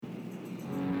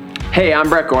Hey, I'm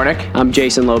Brett Gornick. I'm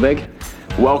Jason Lobig.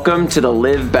 Welcome to the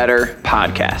Live Better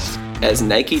podcast. As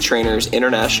Nike trainers,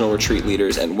 international retreat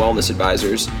leaders, and wellness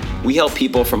advisors, we help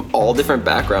people from all different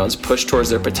backgrounds push towards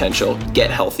their potential,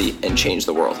 get healthy, and change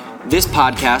the world. This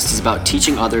podcast is about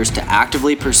teaching others to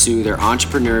actively pursue their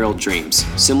entrepreneurial dreams,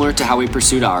 similar to how we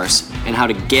pursued ours, and how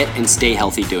to get and stay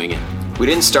healthy doing it. We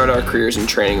didn't start our careers in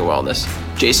training and wellness.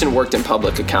 Jason worked in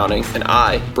public accounting, and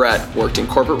I, Brett, worked in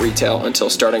corporate retail until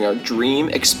starting our dream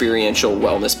experiential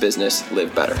wellness business,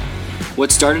 Live Better.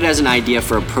 What started as an idea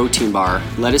for a protein bar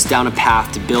led us down a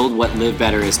path to build what Live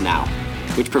Better is now,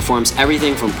 which performs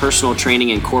everything from personal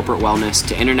training and corporate wellness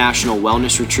to international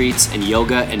wellness retreats and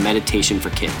yoga and meditation for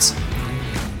kids.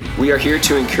 We are here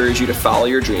to encourage you to follow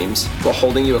your dreams while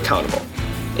holding you accountable.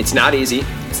 It's not easy,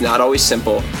 it's not always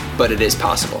simple, but it is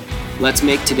possible. Let's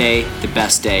make today the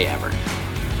best day ever.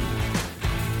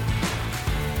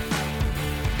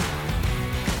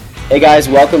 Hey guys,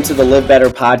 welcome to the Live Better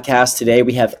podcast. Today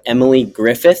we have Emily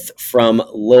Griffith from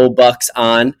Lil Bucks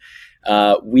on.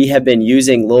 We have been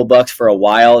using Lil Bucks for a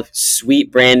while.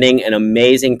 Sweet branding, an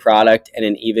amazing product, and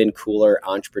an even cooler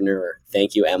entrepreneur.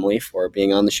 Thank you, Emily, for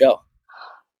being on the show.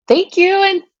 Thank you.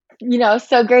 And,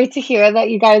 so great to hear that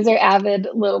you guys are avid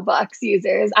Lil Bucks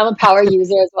users. I'm a power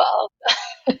user as well.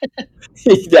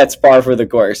 That's par for the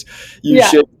course. You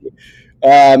should.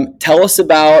 Tell us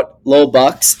about Lil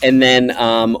Bucks, and then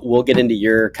we'll get into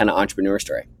your kind of entrepreneur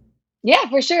story. Yeah,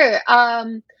 for sure.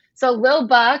 So Lil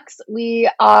Bucks, we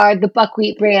are the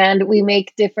buckwheat brand. We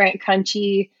make different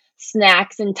crunchy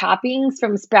snacks and toppings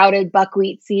from sprouted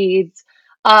buckwheat seeds,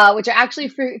 which are actually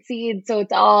fruit seeds. So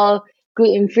it's all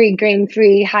gluten-free,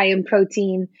 grain-free, high in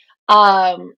protein,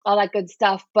 all that good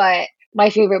stuff. But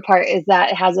my favorite part is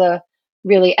that it has a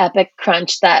really epic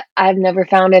crunch that I've never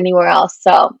found anywhere else.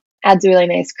 So adds a really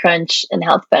nice crunch and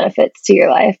health benefits to your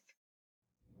life.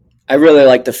 I really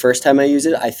like the first time I used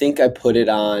it. I think I put it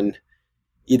on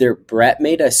either Brett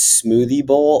made a smoothie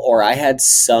bowl or I had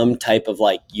some type of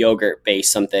like yogurt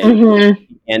based something. Mm-hmm.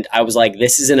 And I was like,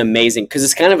 this is an amazing, because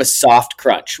it's kind of a soft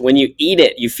crunch. When you eat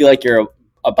it, you feel like you're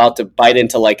about to bite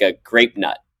into like a grape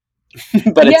nut.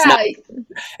 But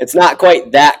it's not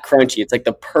quite that crunchy. It's like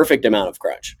the perfect amount of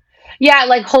crunch. Yeah, it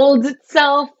like holds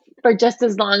itself for just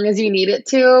as long as you need it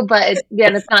to, but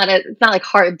it's not like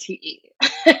hard to eat.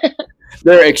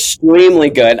 They're extremely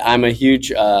good. I'm a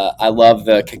huge, I love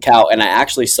the cacao, and I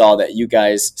actually saw that you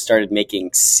guys started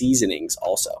making seasonings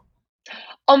also.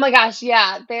 Oh my gosh,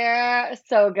 yeah, they're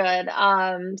so good.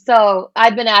 So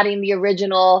I've been adding the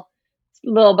original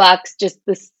Lil Bucks, just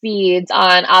the seeds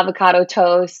on avocado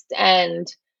toast and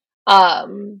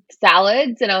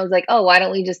salads, and I was like, oh, why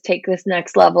don't we just take this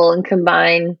next level and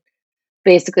combine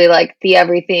basically like the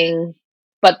everything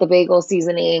but the bagel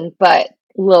seasoning, but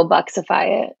Lil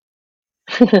Bucksify it.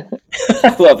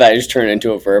 I love that. I just turned it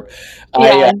into a verb.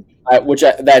 Yeah.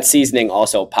 That seasoning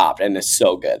also popped and is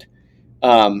so good.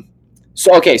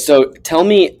 So tell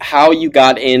me how you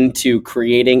got into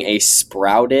creating a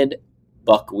sprouted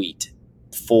buckwheat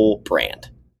full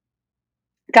brand.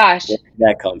 Gosh. Where did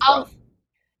that come from?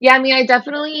 Yeah, I mean, I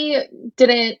definitely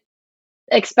didn't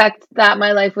expect that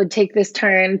my life would take this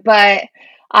turn, but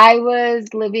I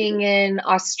was living in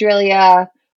Australia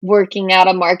working at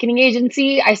a marketing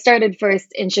agency. I started first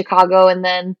in Chicago and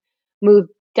then moved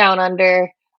down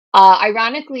under.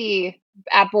 Ironically,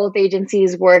 at both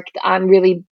agencies worked on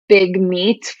really big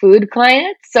meat food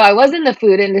clients. So I was in the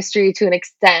food industry to an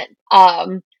extent,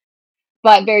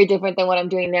 but very different than what I'm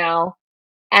doing now.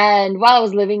 And while I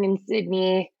was living in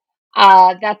Sydney,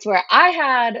 that's where I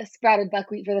had sprouted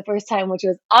buckwheat for the first time, which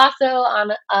was also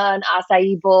on an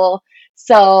acai bowl.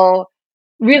 So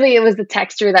really, it was the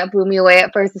texture that blew me away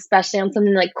at first, especially on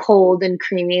something like cold and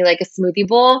creamy, like a smoothie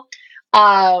bowl.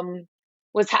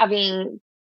 Was having,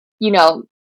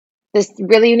 this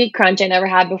really unique crunch I never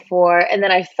had before. And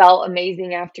then I felt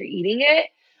amazing after eating it.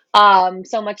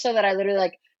 So much so that I literally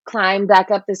like climbed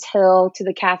back up this hill to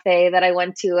the cafe that I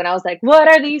went to. And I was like, what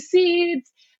are these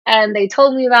seeds? And they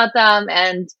told me about them.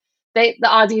 And the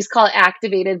Aussies call it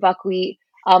activated buckwheat.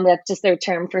 That's just their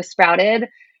term for sprouted.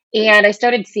 And I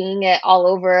started seeing it all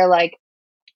over, like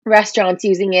restaurants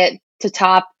using it to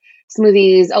top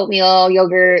smoothies, oatmeal,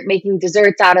 yogurt, making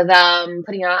desserts out of them,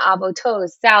 putting on avo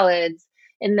toast, salads.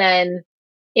 And then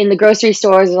in the grocery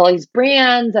stores, there's all these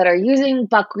brands that are using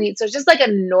buckwheat. So it's just like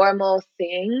a normal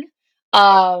thing.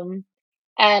 And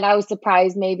I was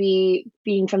surprised, maybe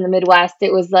being from the Midwest,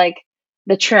 it was like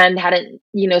the trend hadn't,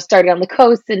 started on the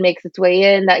coast and makes its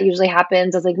way in. That usually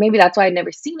happens. I was like, maybe that's why I'd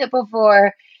never seen it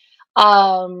before.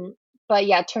 But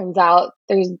yeah, it turns out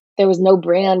there was no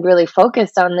brand really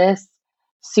focused on this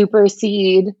super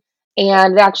seed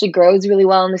and it actually grows really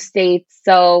well in the States.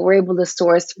 So we're able to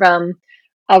source from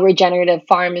a regenerative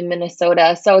farm in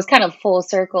Minnesota. So it's kind of full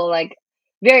circle, like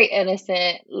very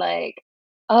innocent, like,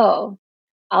 oh,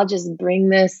 I'll just bring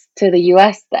this to the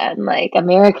US then. Like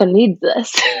America needs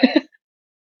this.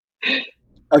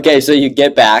 Okay, so you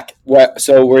get back.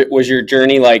 Was your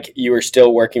journey like you were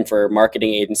still working for a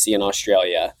marketing agency in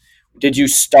Australia? Did you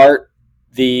start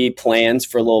the plans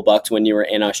for Lil Bucks when you were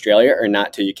in Australia, or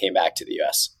not till you came back to the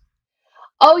US?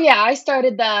 Oh yeah, I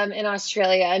started them in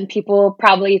Australia, and people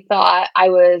probably thought I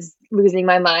was losing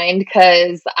my mind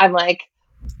because I'm like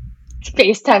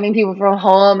FaceTiming people from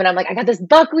home, and I'm like, I got this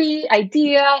buckwheat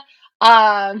idea.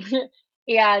 Um,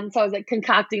 and so I was like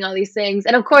concocting all these things.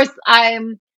 And of course,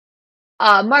 I'm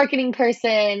a marketing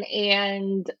person,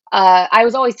 and I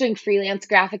was always doing freelance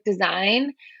graphic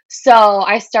design. So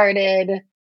I started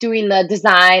doing the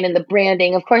design and the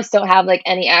branding. Of course, don't have like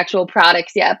any actual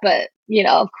products yet, but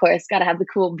of course, got to have the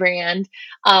cool brand.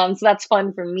 So that's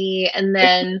fun for me. And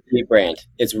then The brand,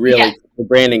 it's yeah. really the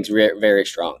branding's very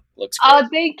strong. Looks great. Oh,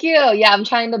 thank you. Yeah, I'm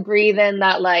trying to breathe in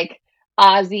that like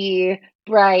Aussie,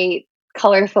 bright,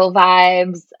 colorful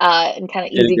vibes, and kind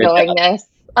of Did a good job. easygoingness.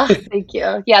 Oh, thank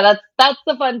you. Yeah, that's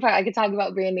the fun part. I could talk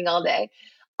about branding all day.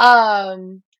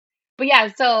 But yeah,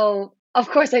 so of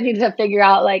course I needed to figure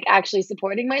out like actually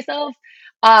supporting myself.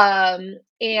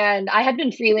 And I had been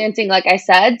freelancing, like I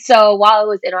said. So while I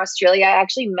was in Australia, I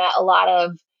actually met a lot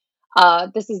of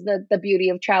this is the beauty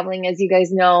of traveling, as you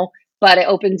guys know, but it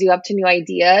opens you up to new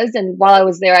ideas. And while I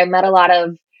was there, I met a lot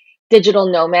of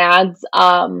digital nomads.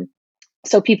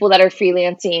 So people that are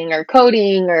freelancing or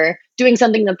coding or doing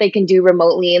something that they can do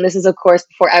remotely. And this is, of course,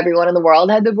 before everyone in the world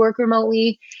had to work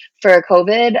remotely for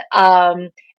COVID.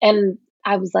 And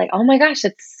I was like, oh my gosh,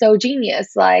 it's so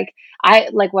genius. Like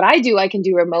what I do, I can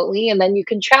do remotely, and then you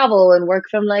can travel and work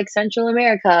from like Central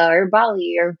America or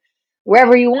Bali or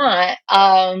wherever you want.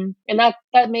 And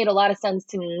that made a lot of sense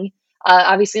to me.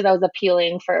 Obviously, that was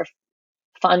appealing for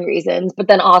fun reasons, but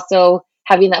then also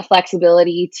having that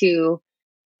flexibility to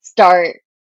start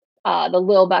the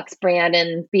Lil Bucks brand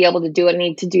and be able to do what I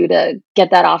need to do to get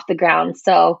that off the ground.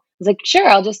 So I was like, sure,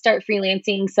 I'll just start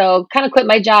freelancing. So kind of quit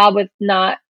my job with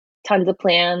not tons of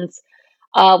plans.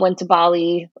 Went to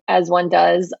Bali as one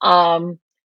does. And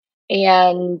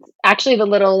actually the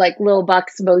little like Lil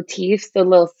Bucks motifs, the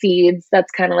little seeds,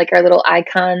 that's kind of like our little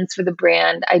icons for the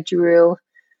brand, I drew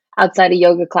outside a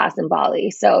yoga class in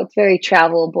Bali. So it's very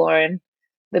travel born,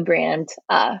 the brand.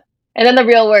 And then the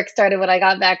real work started when I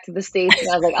got back to the States, and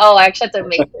I was like, oh, I actually have to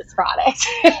make this product.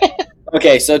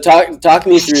 Okay, so talk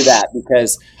me through that,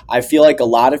 because I feel like a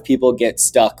lot of people get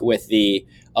stuck with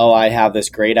I have this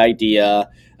great idea,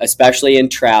 especially in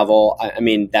travel. I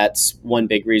mean, that's one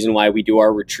big reason why we do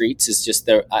our retreats, is just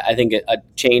I think a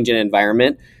change in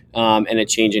environment and a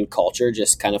change in culture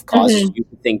just kind of causes you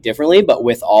to think differently, but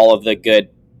with all of the good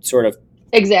sort of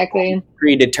exactly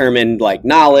predetermined like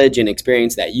knowledge and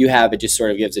experience that you have, it just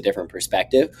sort of gives a different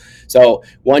perspective. So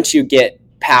once you get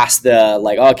past the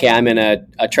like, okay, I'm in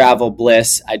a travel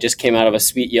bliss, I just came out of a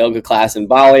sweet yoga class in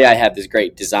Bali, I have this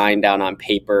great design down on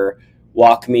paper,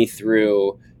 walk me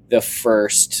through the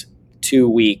first 2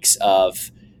 weeks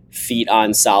of feet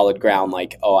on solid ground,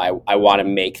 like, I want to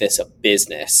make this a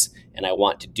business, and I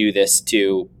want to do this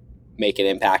to make an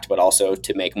impact, but also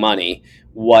to make money.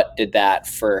 What did that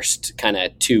first kind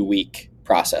of 2 week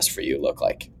process for you look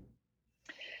like?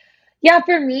 Yeah,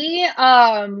 for me,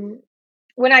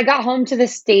 when I got home to the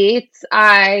States,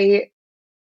 I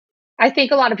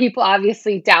think a lot of people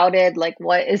obviously doubted, like,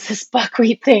 what is this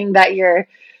buckwheat thing that you're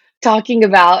talking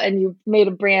about and you made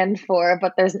a brand for,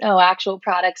 but there's no actual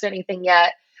products or anything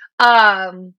yet.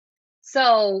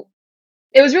 So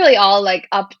it was really all like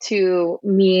up to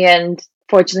me, and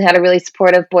fortunately had a really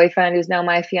supportive boyfriend who's now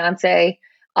my fiance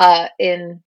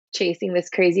in chasing this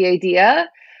crazy idea.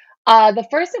 The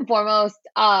first and foremost,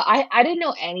 I didn't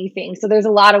know anything. So there's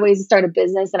a lot of ways to start a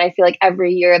business. And I feel like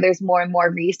every year there's more and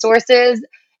more resources,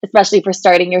 especially for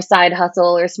starting your side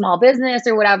hustle or small business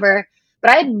or whatever.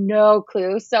 But I had no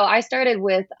clue. So I started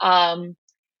with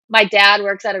my dad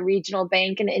works at a regional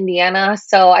bank in Indiana.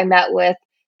 So I met with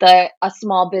a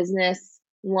small business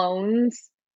loans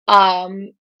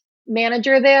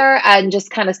manager there, and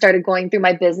just kind of started going through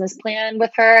my business plan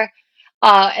with her.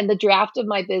 And the draft of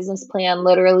my business plan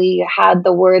literally had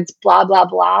the words blah, blah,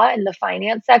 blah in the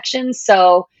finance section.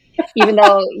 So even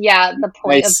though, yeah, the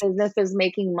point Nice. of business is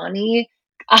making money,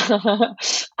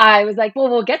 I was like, well,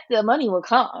 we'll get the money will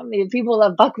come. People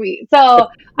love buckwheat. So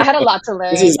I had a lot to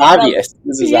learn. This is obvious.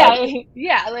 Obvious.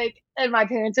 Yeah. Like, and my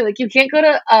parents are like, you can't go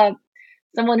to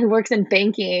someone who works in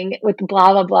banking with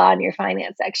blah, blah, blah in your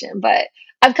finance section. But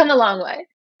I've come a long way.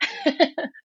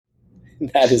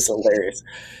 That is hilarious.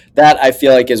 That I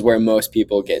feel like is where most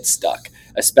people get stuck,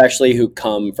 especially who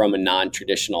come from a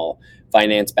non-traditional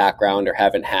finance background or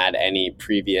haven't had any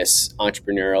previous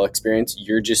entrepreneurial experience.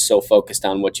 You're just so focused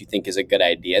on what you think is a good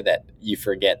idea that you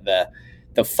forget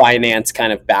the finance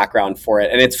kind of background for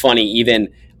it. And it's funny, even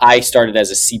I started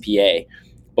as a CPA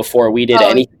before we did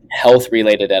anything health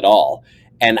related at all.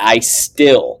 And I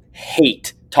still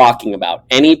hate talking about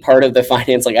any part of the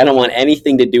finance. Like, I don't want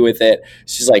anything to do with it.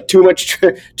 It's just like too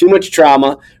much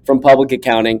trauma from public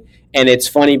accounting. And it's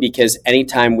funny because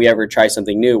anytime we ever try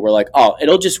something new, we're like, oh,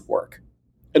 it'll just work.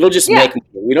 It'll just make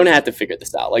money. We don't have to figure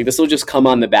this out. Like, this will just come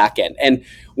on the back end. And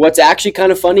what's actually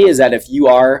kind of funny is that if you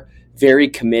are very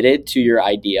committed to your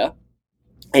idea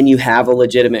and you have a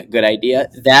legitimate good idea,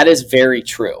 that is very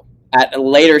true. At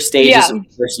later stages, of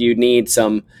course, you need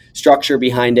some structure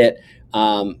behind it.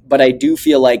 But I do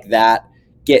feel like that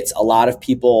gets a lot of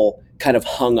people kind of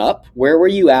hung up. Where were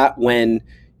you at when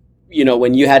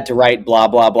you had to write blah,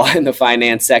 blah, blah in the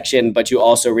finance section, but you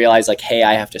also realize like, hey,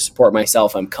 I have to support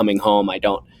myself. I'm coming home. I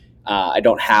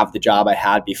don't have the job I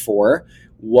had before.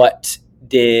 What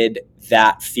did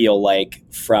that feel like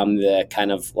from the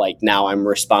kind of like, now I'm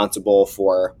responsible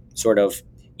for sort of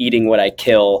eating what I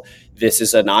kill. This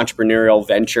is an entrepreneurial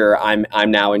venture. I'm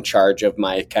now in charge of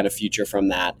my kind of future from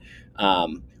that.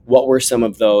 What were some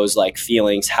of those like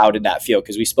feelings? How did that feel?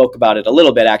 Because we spoke about it a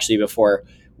little bit actually before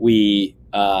we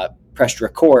pressed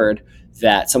record,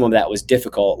 that some of that was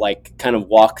difficult. Like, kind of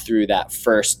walk through that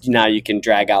first. Now you can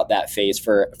drag out that phase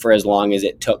for as long as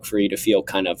it took for you to feel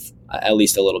kind of at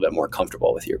least a little bit more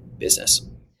comfortable with your business.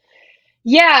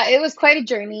 Yeah, it was quite a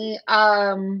journey.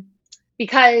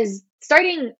 Because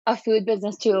starting a food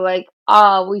business too, like,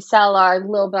 we sell our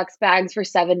Lil Bucks bags for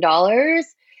 $7,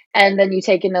 and then you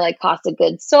take into like cost of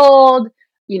goods sold,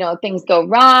 things go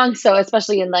wrong. So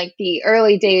especially in like the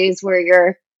early days where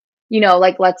you're,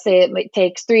 like, let's say it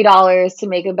takes $3 to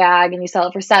make a bag and you sell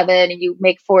it for $7 and you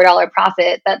make $4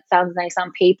 profit. That sounds nice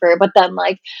on paper, but then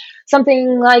like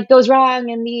something like goes wrong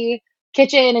in the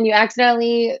kitchen and you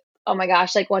accidentally, oh my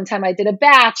gosh, like one time I did a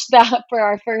batch that for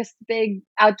our first big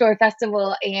outdoor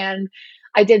festival, and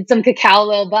I did some cacao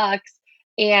Lil Bucks,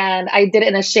 and I did it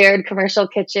in a shared commercial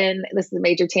kitchen. This is a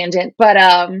major tangent, but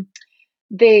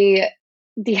the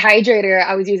dehydrator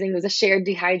I was using was a shared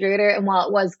dehydrator, and while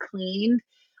it was clean,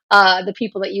 the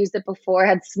people that used it before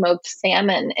had smoked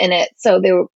salmon in it, so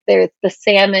the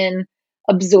salmon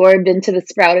absorbed into the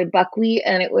sprouted buckwheat,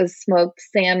 and it was smoked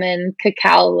salmon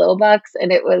cacao Lil Bucks,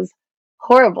 and it was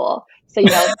horrible. So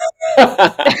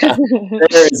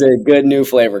there is a good new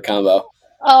flavor combo.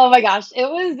 Oh my gosh, it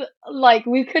was like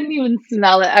we couldn't even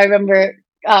smell it. I remember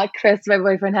Chris, my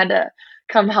boyfriend, had to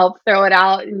come help throw it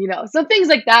out, and so things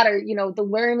like that are the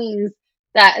learnings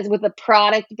that is with a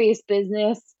product based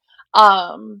business.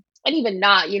 And even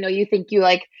not, you think you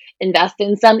like invest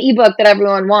in some ebook that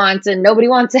everyone wants and nobody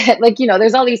wants it. Like,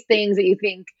 there's all these things that you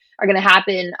think are going to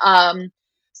happen.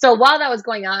 So while that was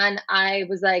going on, I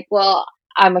was like, well,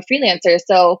 I'm a freelancer.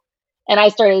 And I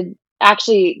started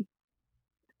actually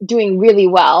doing really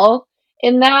well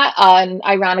in that,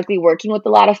 ironically working with a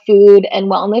lot of food and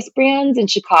wellness brands in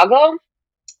Chicago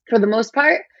for the most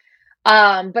part.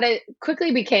 But it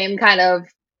quickly became kind of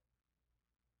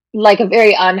like a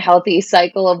very unhealthy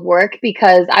cycle of work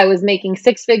because I was making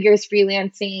six figures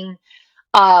freelancing,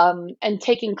 and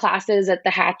taking classes at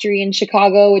the Hatchery in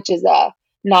Chicago, which is a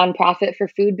nonprofit for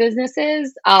food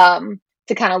businesses,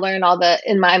 to kind of learn all the,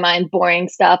 in my mind, boring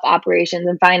stuff, operations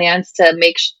and finance, to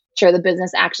make sure the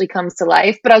business actually comes to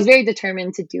life. But I was very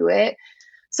determined to do it.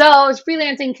 So I was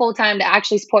freelancing full time to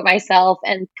actually support myself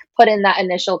and put in that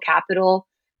initial capital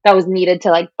that was needed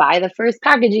to like buy the first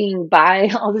packaging, buy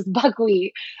all this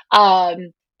buckwheat,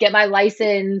 get my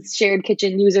license, shared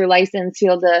kitchen user license, to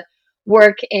be able to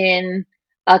work in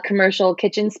a commercial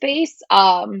kitchen space.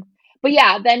 But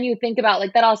yeah, then you think about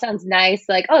like, that all sounds nice.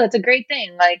 Like, oh, that's a great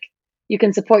thing. Like, you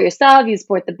can support yourself, you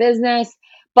support the business.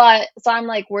 But so I'm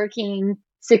like working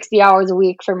 60 hours a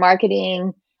week for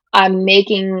marketing. I'm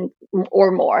making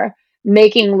or more,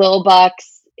 making Lil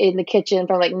Bucks in the kitchen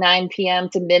from like 9 p.m.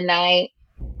 to midnight,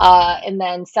 and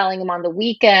then selling them on the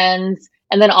weekends.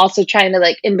 And then also trying to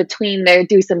like in between there,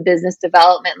 do some business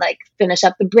development, like finish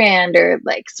up the brand or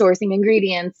like sourcing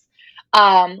ingredients.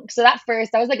 So that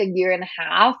was like a year and a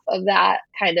half of that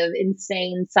kind of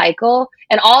insane cycle.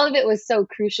 And all of it was so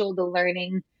crucial to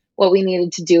learning what we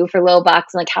needed to do for Lil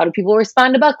Bucks, and like, how do people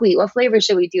respond to buckwheat? What flavor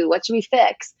should we do? What should we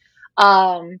fix?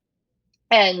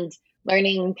 And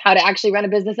learning how to actually run a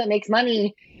business that makes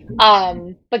money.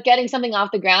 But getting something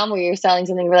off the ground where you're selling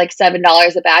something for like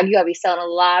 $7 a bag, you gotta be selling a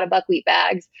lot of buckwheat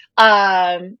bags.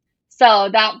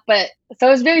 So it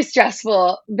was very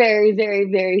stressful, very,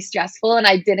 very, very stressful. And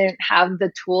I didn't have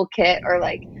the toolkit or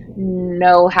like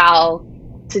know how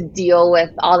to deal with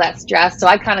all that stress. So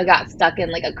I kind of got stuck in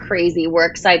like a crazy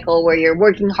work cycle where you're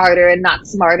working harder and not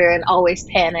smarter and always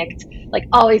panicked, like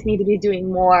always need to be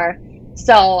doing more.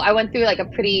 So I went through like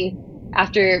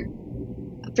after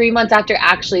 3 months after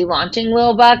actually launching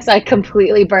Lil Bucks, I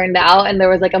completely burned out. And there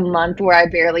was like a month where I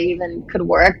barely even could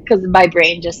work because my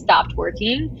brain just stopped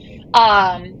working.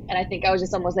 And I think I was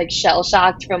just almost like shell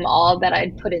shocked from all that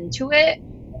I'd put into it.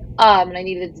 And I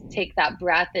needed to take that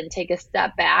breath and take a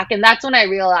step back. And that's when I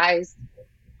realized,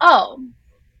 oh,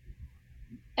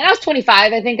 and I was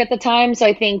 25, I think, at the time. So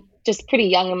I think just pretty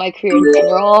young in my career in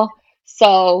general.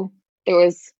 So there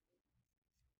was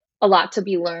a lot to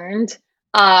be learned.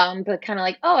 But kind of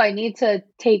like, oh, I need to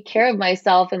take care of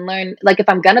myself and learn, like if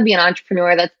I'm going to be an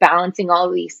entrepreneur that's balancing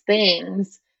all these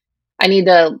things, I need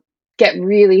to get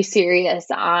really serious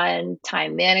on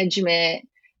time management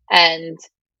and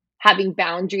having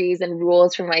boundaries and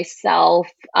rules for myself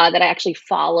that I actually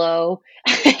follow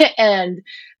and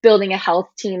building a health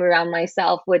team around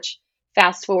myself, which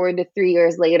fast forward to 3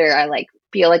 years later, I like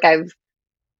feel like I've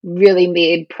really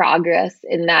made progress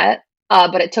in that.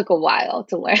 But it took a while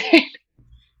to learn.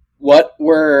 What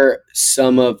were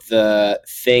some of the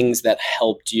things that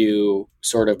helped you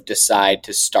sort of decide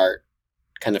to start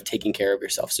kind of taking care of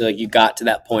yourself? So like you got to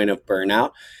that point of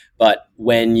burnout, but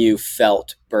when you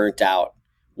felt burnt out,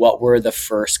 what were the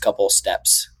first couple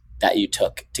steps that you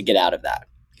took to get out of that?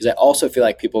 Because I also feel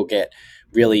like people get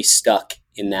really stuck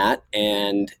in that,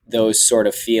 and those sort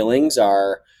of feelings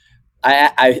are,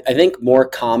 I think, more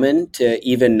common to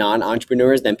even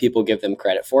non-entrepreneurs than people give them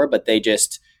credit for, but they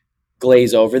just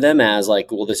glaze over them as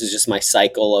like, well, this is just my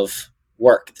cycle of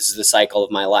work. This is the cycle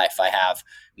of my life. I have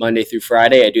Monday through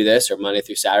Friday, I do this, or Monday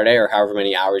through Saturday, or however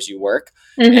many hours you work.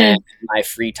 Mm-hmm. And my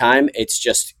free time, it's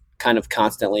just kind of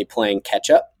constantly playing catch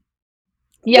up.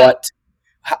 Yeah.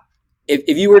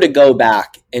 If you were to go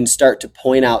back and start to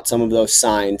point out some of those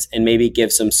signs and maybe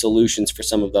give some solutions for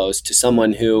some of those to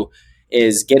someone who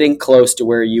is getting close to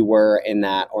where you were in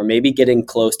that, or maybe getting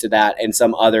close to that in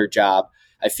some other job,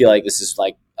 I feel like this is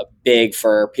like a big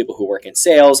for people who work in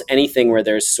sales, anything where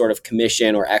there's sort of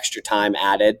commission or extra time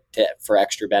added for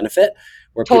extra benefit,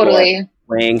 where people are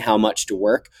weighing how much to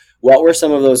work. What were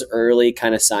some of those early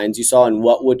kind of signs you saw, and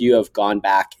what would you have gone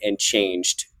back and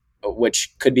changed,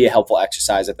 which could be a helpful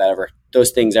exercise if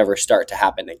those things ever start to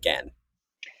happen again?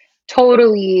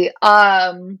 Totally.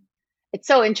 It's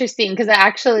so interesting because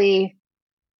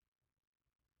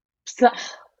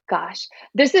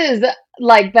this is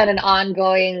like been an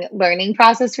ongoing learning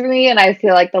process for me. And I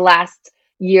feel like the last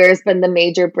year has been the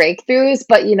major breakthroughs.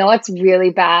 But you know what's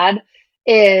really bad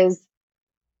is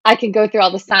I can go through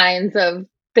all the signs of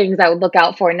things I would look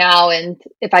out for now. And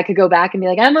if I could go back and be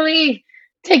like, Emily,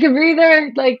 take a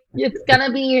breather, like it's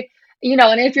gonna be,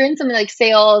 and if you're in something like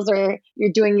sales or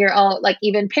you're doing your own, like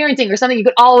even parenting or something, you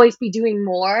could always be doing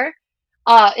more.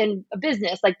 In a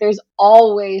business, like there's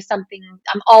always something,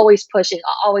 I'm always pushing,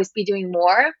 I'll always be doing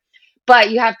more,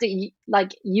 but you have to,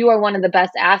 like, you are one of the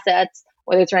best assets,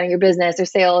 whether it's running your business or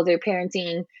sales or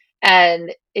parenting.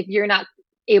 And if you're not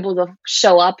able to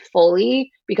show up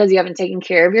fully because you haven't taken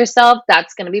care of yourself,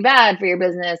 that's going to be bad for your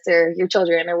business or your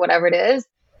children or whatever it is.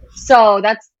 So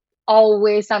that's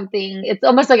always something. It's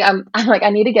almost like I'm like, I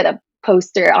need to get a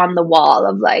poster on the wall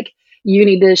of like, you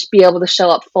need to be able to show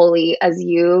up fully as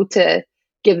you to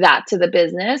give that to the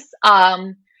business.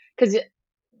 Because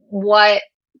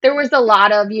there was a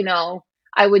lot of,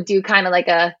 I would do kind of like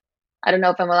I don't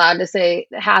know if I'm allowed to say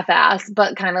half-ass,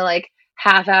 but kind of like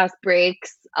half-ass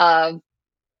breaks of,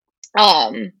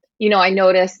 I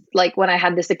noticed like when I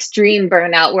had this extreme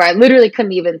burnout where I literally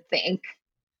couldn't even think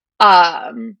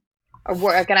or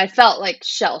work, and I felt like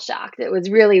shell shocked. It was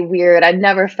really weird. I'd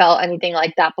never felt anything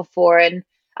like that before, and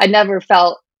I never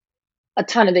felt a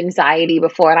ton of anxiety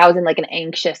before, and I was in like an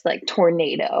anxious like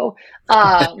tornado.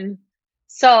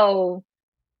 So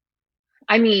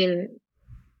I mean,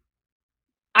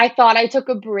 I thought I took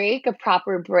a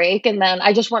proper break, and then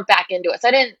I just went back into it. So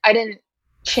I didn't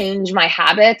change my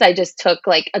habits. I just took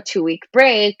like a 2-week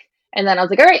break, and then I was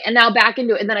like, all right, and now back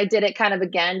into it. And then I did it kind of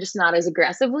again, just not as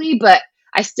aggressively, but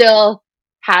I still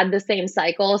had the same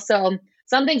cycle. So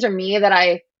some things for me that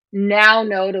I now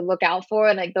know to look out for,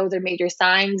 and like those are major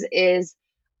signs, is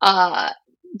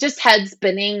just head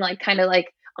spinning, like kind of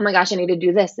like, oh my gosh, I need to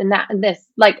do this and that and this.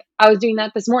 Like I was doing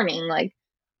that this morning, like,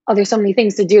 oh, there's so many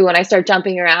things to do, and I start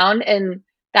jumping around. And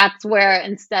that's where,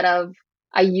 instead of,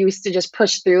 I used to just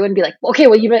push through and be like, okay,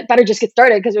 well, you better just get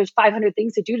started because there's 500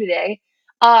 things to do today,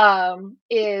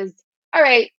 is all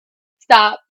right,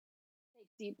 stop,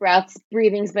 deep breaths.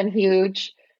 Breathing's been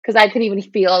huge because I could even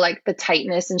feel like the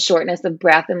tightness and shortness of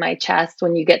breath in my chest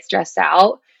when you get stressed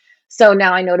out. So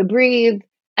now I know to breathe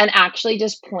and actually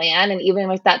just plan. And even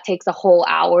if that takes a whole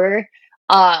hour,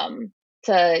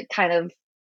 to kind of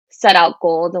set out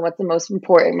goals and what's the most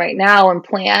important right now and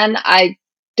plan, I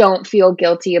don't feel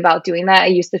guilty about doing that. I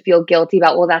used to feel guilty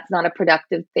about, well, that's not a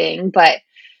productive thing, but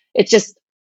it's just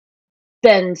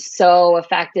been so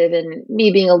effective in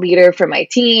me being a leader for my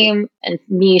team and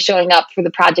me showing up for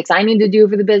the projects I need to do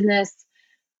for the business.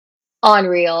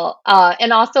 Unreal.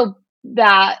 And also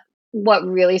that what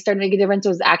really started to make a difference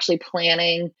was actually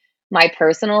planning my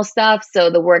personal stuff.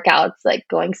 So the workouts, like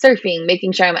going surfing,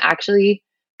 making sure I'm actually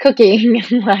cooking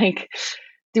and like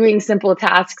doing simple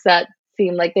tasks that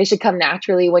seem like they should come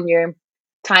naturally when your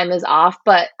time is off.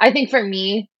 But I think for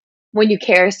me, when you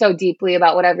care so deeply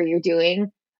about whatever you're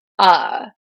doing,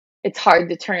 it's hard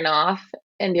to turn off.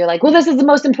 And you're like, well, this is the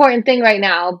most important thing right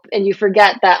now. And you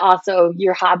forget that also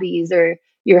your hobbies or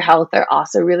your health are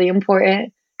also really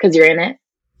important because you're in it.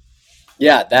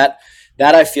 Yeah, that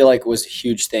I feel like was a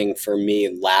huge thing for me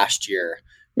last year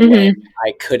Mm-hmm. when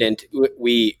I couldn't.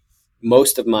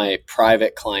 Most of my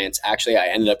private clients, actually, I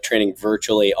ended up training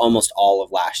virtually almost all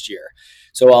of last year.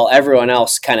 So while everyone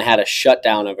else kind of had a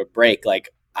shutdown of a break, like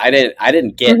I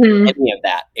didn't get Mm-hmm. any of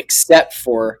that except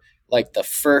for like the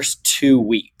first 2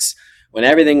 weeks when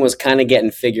everything was kind of getting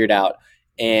figured out.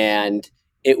 And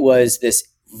it was this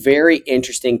very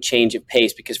interesting change of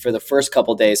pace because for the first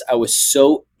couple of days, I was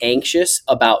so anxious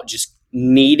about just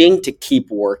needing to keep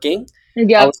working. I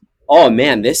Yep. was, oh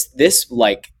man, this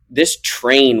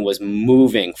train was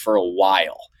moving for a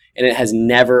while and it has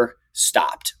never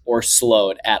stopped or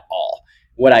slowed at all.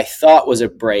 What I thought was a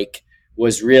break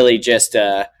was really just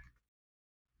a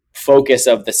focus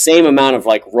of the same amount of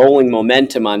like rolling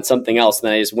momentum on something else. And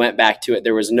then I just went back to it.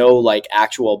 There was no like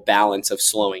actual balance of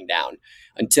slowing down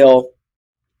until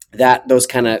those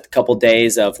kind of couple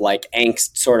days of like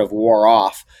angst sort of wore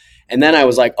off. And then I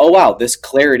was like, oh, wow, this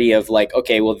clarity of like,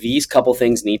 okay, well, these couple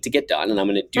things need to get done and I'm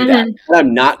going to do that. And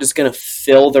I'm not just going to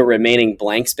fill the remaining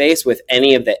blank space with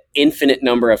any of the infinite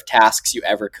number of tasks you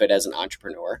ever could as an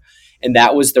entrepreneur. And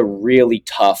that was the really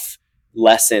tough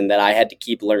lesson that I had to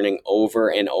keep learning over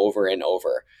and over and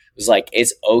over. It was like,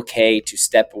 it's okay to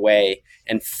step away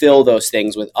and fill those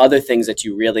things with other things that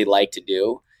you really like to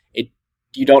do.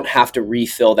 You don't have to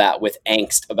refill that with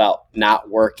angst about not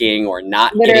working or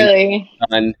not getting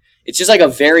done. It's just like a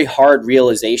very hard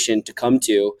realization to come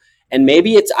to. And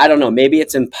maybe I don't know, maybe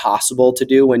it's impossible to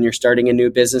do when you're starting a new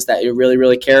business that you really,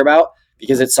 really care about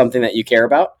because it's something that you care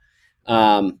about.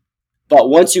 But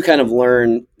once you kind of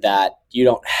learn that you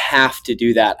don't have to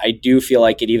do that, I do feel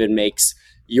like it even makes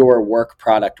your work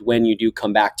product when you do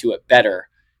come back to it better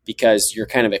because you're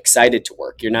kind of excited to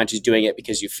work. You're not just doing it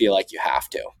because you feel like you have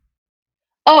to.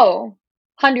 Oh,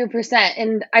 100%.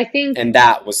 And I think, and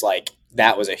that was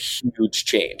a huge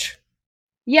change.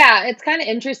 yeah, it's kind of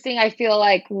interesting. I feel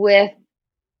like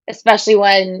especially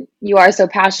when you are so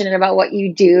passionate about what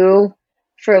you do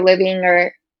for a living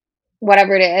or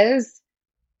whatever it is,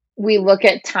 we look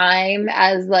at time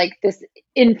as like this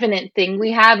infinite thing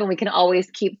we have and we can always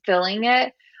keep filling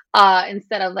it,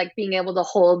 instead of like being able to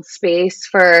hold space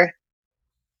for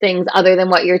things other than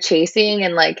what you're chasing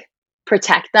and like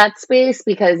protect that space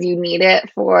because you need it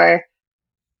for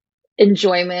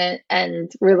enjoyment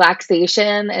and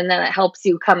relaxation. And then it helps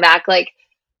you come back. Like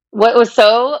what was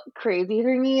so crazy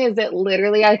for me is it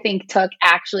literally, I think, took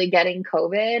actually getting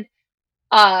COVID.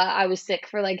 I was sick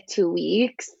for like 2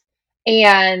 weeks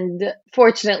and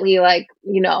fortunately, like,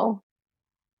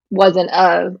 wasn't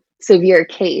a severe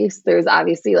case. There's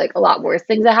obviously like a lot worse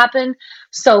things that happened.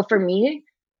 So for me,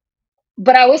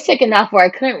 but I was sick enough where I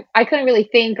couldn't really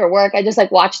think or work. I just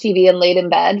like watched TV and laid in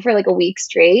bed for like a week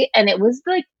straight. And it was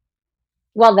like,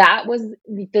 while that was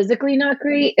physically not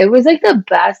great, it was like the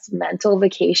best mental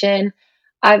vacation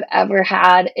I've ever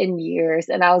had in years.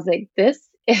 And I was like,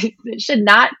 it should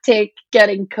not take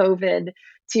getting COVID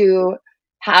to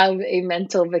have a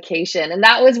mental vacation. And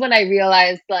that was when I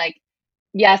realized like,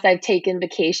 yes, I've taken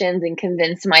vacations and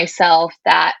convinced myself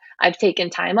that I've taken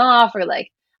time off or like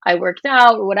I worked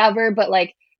out or whatever, but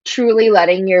like truly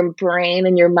letting your brain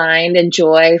and your mind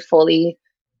enjoy fully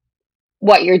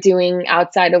what you're doing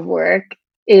outside of work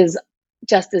is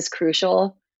just as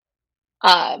crucial.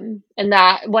 And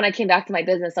that when I came back to my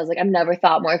business, I was like, I've never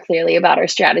thought more clearly about our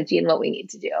strategy and what we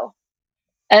need to do.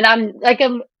 And I'm like,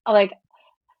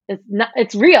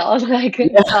 it's real. Like,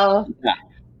 yeah.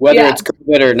 Whether it's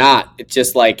COVID or not, it's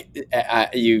just like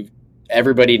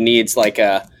everybody needs like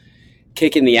a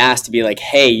kick in the ass to be like,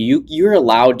 hey, you're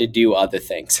allowed to do other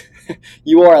things.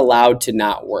 You are allowed to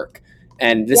not work.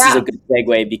 And this is a good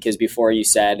segue because before you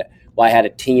said, well, I had a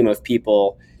team of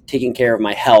people taking care of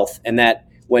my health. And that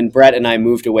when Brett and I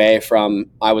moved away from,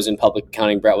 I was in public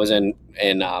accounting, Brett was in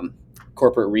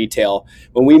corporate retail.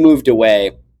 When we moved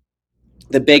away,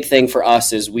 the big thing for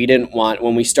us is we didn't want,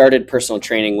 when we started personal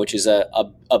training, which is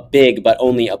a big but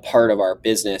only a part of our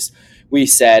business, we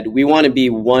said we want to be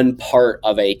one part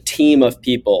of a team of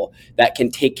people that can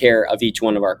take care of each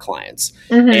one of our clients.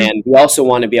 And we also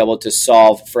want to be able to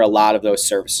solve for a lot of those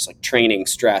services like training,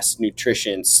 stress,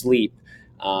 nutrition, sleep,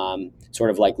 sort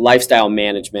of like lifestyle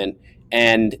management.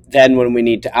 And then when we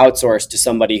need to outsource to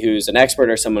somebody who's an expert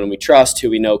or someone we trust who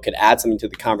we know could add something to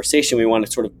the conversation, we want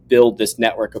to sort of build this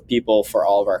network of people for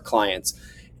all of our clients.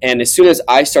 And as soon as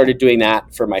I started doing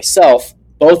that for myself,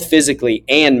 both physically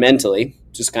and mentally,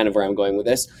 just kind of where I'm going with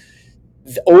this,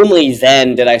 only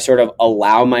then did I sort of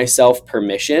allow myself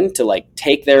permission to like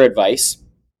take their advice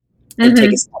and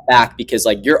take a step back, because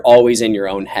like you're always in your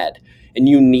own head and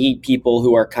you need people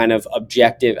who are kind of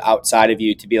objective outside of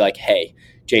you to be like, hey,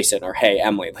 Jason, or hey,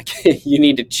 Emily, like you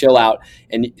need to chill out,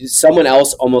 and someone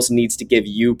else almost needs to give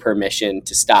you permission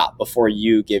to stop before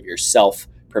you give yourself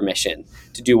permission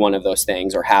to do one of those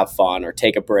things or have fun or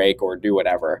take a break or do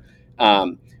whatever.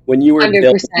 When you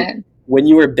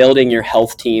were building your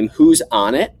health team, who's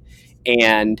on it,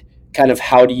 and kind of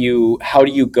how do you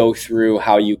go through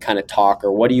how you kind of talk,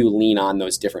 or what do you lean on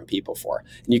those different people for?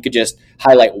 And you could just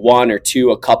highlight one or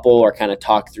two, a couple, or kind of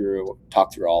talk through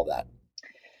all of that.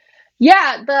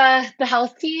 Yeah, the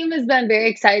health team has been very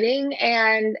exciting,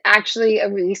 and actually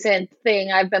a recent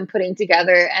thing I've been putting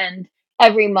together. And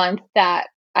every month that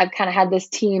I've kind of had this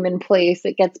team in place,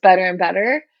 it gets better and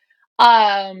better.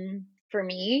 For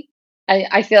me,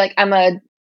 I feel like I'm a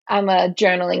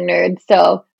journaling nerd,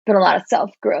 so been a lot of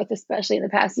self growth, especially in the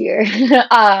past year.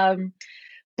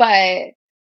 But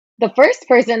the first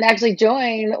person to actually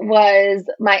join was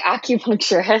my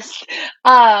acupuncturist.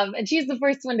 And she's the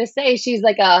first one to say she's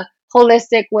like a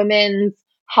holistic women's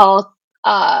health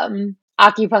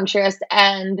acupuncturist.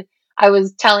 And I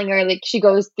was telling her, like, she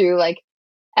goes through like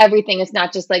everything. It's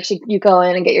not just like you go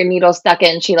in and get your needle stuck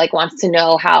in. She like wants to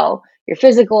know how your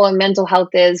physical and mental health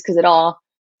is, because it all,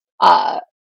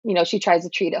 she tries to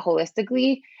treat it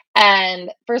holistically.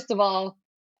 And first of all,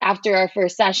 after our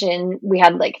first session, we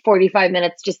had like 45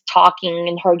 minutes just talking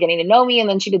and her getting to know me. And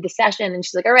then she did the session and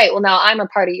she's like, all right, well, now I'm a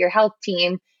part of your health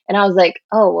team. And I was like,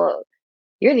 oh, well,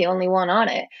 you're the only one on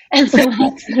it. And so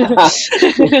congrats.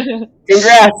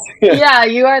 Yeah,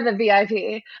 you are the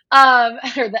VIP,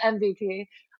 or the MVP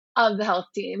of the health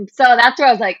team. So that's where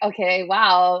I was like, okay,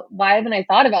 wow, why haven't I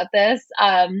thought about this?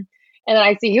 And then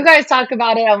I see you guys talk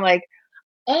about it. I'm like,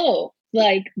 oh,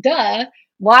 like, duh.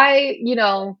 Why,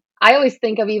 I always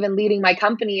think of even leading my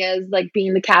company as like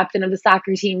being the captain of the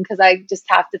soccer team, because I just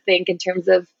have to think in terms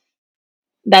of,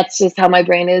 that's just how my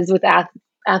brain is with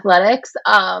athletics.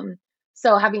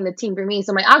 So having the team for me.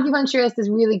 So my acupuncturist is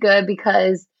really good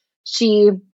because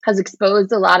she has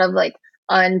exposed a lot of like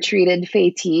untreated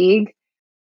fatigue.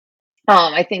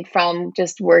 I think from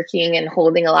just working and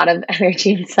holding a lot of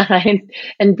energy inside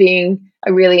and being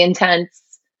a really intense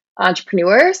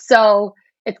entrepreneur. So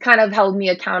it's kind of held me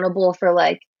accountable for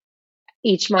like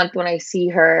each month when I see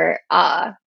her,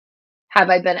 have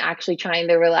I been actually trying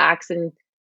to relax, and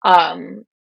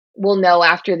we'll know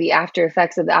after the after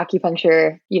effects of the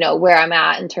acupuncture, where I'm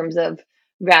at in terms of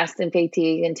rest and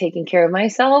fatigue and taking care of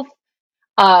myself.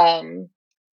 And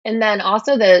then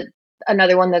also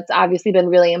another one that's obviously been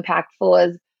really impactful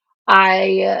is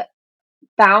I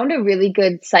found a really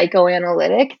good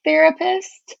psychoanalytic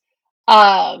therapist.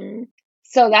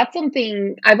 So that's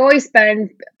something I've always been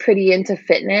pretty into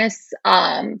fitness,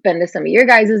 been to some of your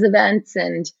guys' events.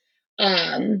 And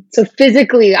so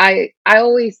physically, I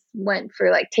always went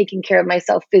for like taking care of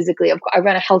myself physically. I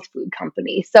run a health food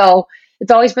company, so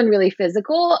it's always been really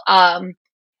physical.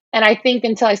 And I think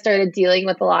until I started dealing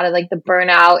with a lot of like the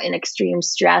burnout and extreme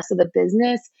stress of the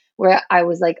business, where I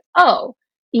was like, oh,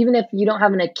 even if you don't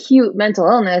have an acute mental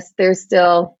illness, there's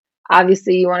still,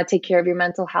 obviously you want to take care of your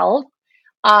mental health.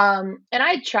 And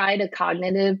I tried a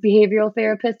cognitive behavioral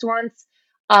therapist once,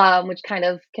 which kind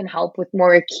of can help with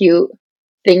more acute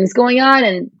things going on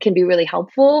and can be really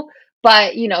helpful.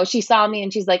 But, she saw me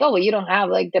and she's like, oh, well, you don't have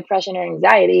like depression or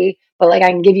anxiety, but like I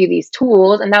can give you these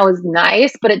tools. And that was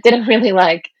nice, but it didn't really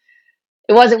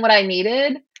it wasn't what I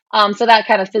needed. So that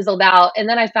kind of fizzled out. And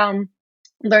then I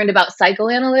learned about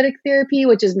psychoanalytic therapy,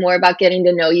 which is more about getting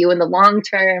to know you in the long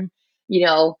term,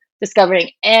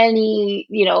 discovering any,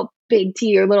 big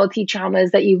T or little T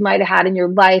traumas that you might have had in your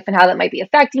life and how that might be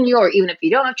affecting you, or even if you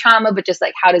don't have trauma, but just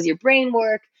like, how does your brain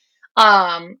work?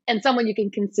 And someone you can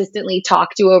consistently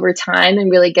talk to over time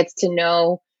and really gets to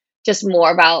know just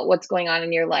more about what's going on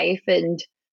in your life and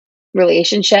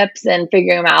relationships and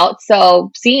figuring them out.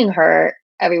 So seeing her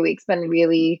every week's been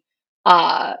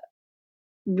uh,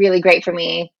 really great for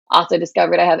me. Also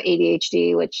discovered I have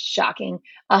ADHD, which is shocking.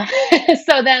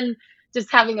 So then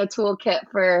just having a toolkit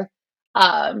for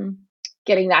um,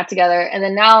 getting that together. And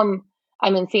then now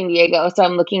I'm in San Diego, so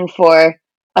I'm looking for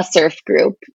a surf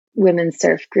group, women's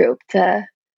surf group for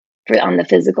on the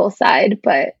physical side.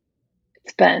 But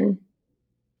it's been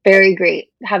very great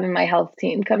having my health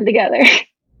team come together.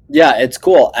 Yeah, it's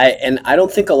cool. I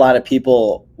don't think a lot of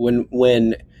people,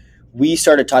 when we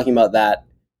started talking about that,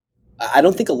 I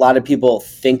don't think a lot of people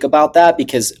think about that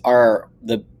because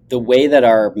the way that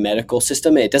our medical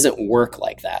system, it doesn't work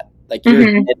like that. Like your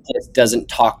dentist doesn't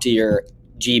talk to your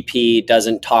GP,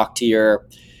 doesn't talk to your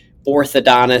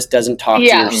orthodontist, doesn't talk to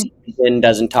your surgeon,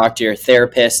 doesn't talk to your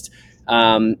therapist.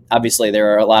 Obviously,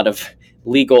 there are a lot of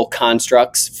legal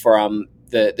constructs from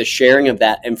the sharing of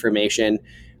that information.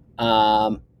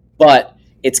 But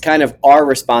it's kind of our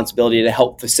responsibility to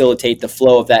help facilitate the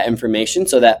flow of that information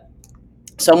so that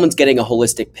someone's getting a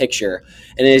holistic picture.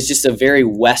 And it is just a very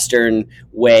Western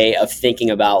way of thinking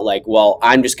about like, well,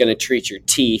 I'm just going to treat your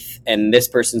teeth and this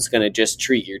person's going to just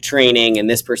treat your training and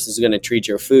this person's going to treat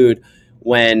your food,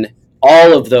 when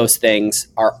all of those things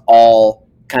are all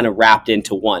kind of wrapped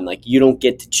into one. Like you don't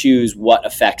get to choose what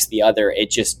affects the other. It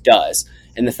just does.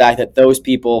 And the fact that those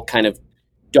people kind of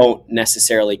don't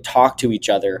necessarily talk to each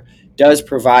other does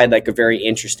provide like a very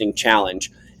interesting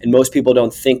challenge. And most people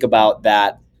don't think about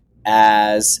that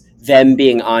as them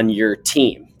being on your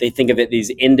team. They think of it these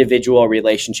individual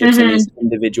relationships and these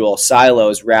individual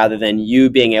silos rather than you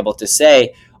being able to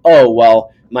say, oh,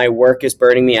 well, my work is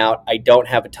burning me out. I don't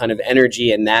have a ton of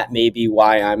energy, and that may be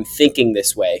why I'm thinking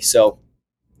this way. So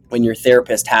when your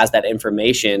therapist has that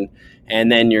information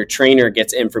and then your trainer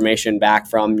gets information back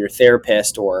from your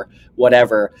therapist or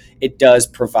whatever, it does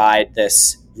provide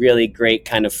this really great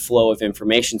kind of flow of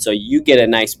information. So you get a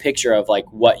nice picture of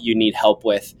like what you need help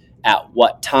with at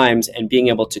what times, and being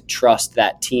able to trust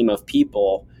that team of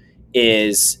people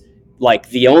is like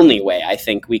the only way I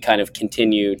think we kind of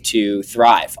continue to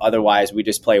thrive. Otherwise, we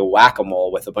just play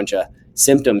whack-a-mole with a bunch of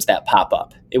symptoms that pop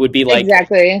up. It would be like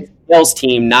exactly sales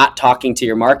team not talking to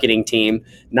your marketing team,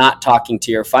 not talking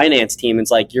to your finance team. It's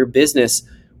like your business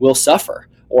will suffer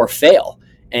or fail.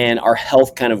 And our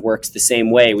health kind of works the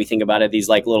same way. We think about it, these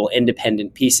like little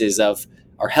independent pieces of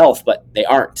our health, but they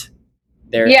aren't.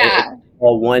 They're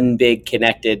all one big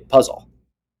connected puzzle.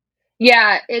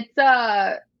 Yeah, it's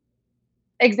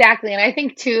exactly. And I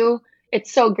think too,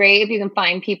 it's so great if you can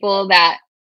find people that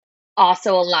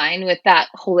also align with that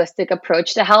holistic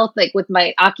approach to health. Like with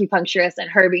my acupuncturist and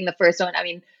her being the first one. I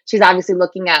mean, she's obviously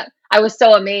looking at, I was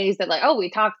so amazed that like, oh, we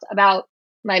talked about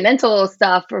my mental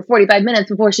stuff for 45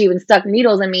 minutes before she even stuck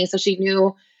needles in me. So she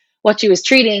knew what she was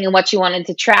treating and what she wanted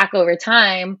to track over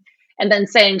time. And then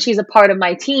saying she's a part of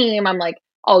my team, I'm like,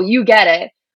 oh, you get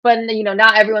it. But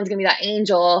not everyone's gonna be that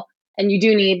angel. And you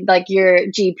do need like your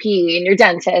GP and your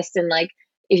dentist, and like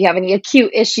if you have any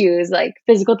acute issues like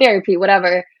physical therapy,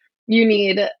 whatever, you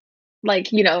need like,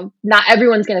 not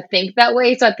everyone's going to think that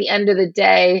way. So at the end of the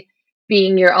day,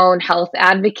 being your own health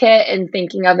advocate and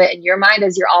thinking of it in your mind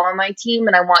as you're all on my team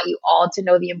and I want you all to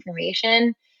know the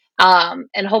information.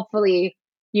 And hopefully,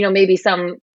 maybe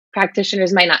some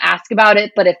practitioners might not ask about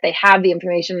it, but if they have the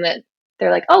information that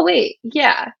they're like, oh, wait,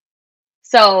 yeah.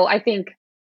 So I think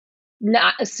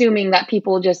not assuming that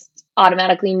people just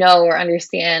automatically know or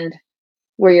understand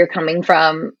where you're coming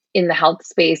from in the health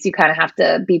space, you kind of have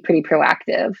to be pretty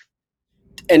proactive.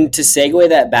 And to segue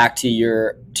that back to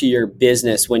your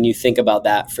business, when you think about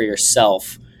that for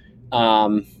yourself,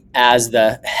 as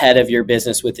the head of your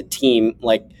business with a team,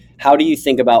 like how do you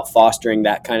think about fostering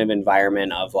that kind of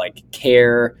environment of like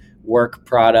care, work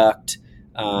product,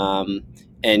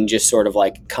 and just sort of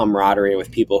like camaraderie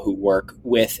with people who work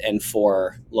with and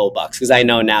for Lowbucks? Because I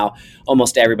know now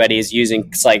almost everybody is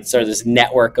using like sort of this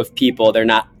network of people. They're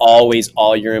not always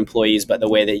all your employees, but the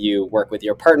way that you work with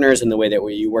your partners and the way that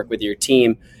you work with your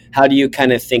team. How do you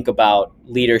kind of think about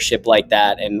leadership like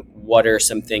that? And what are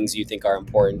some things you think are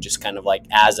important just kind of like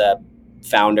as a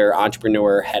founder,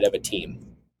 entrepreneur, head of a team?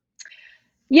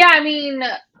 Yeah, I mean,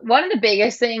 one of the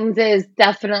biggest things is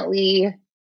definitely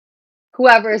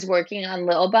whoever is working on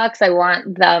Little Bucks, I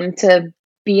want them to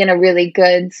be in a really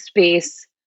good space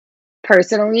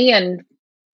personally and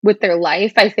with their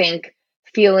life. I think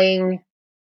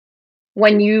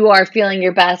when you are feeling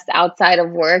your best outside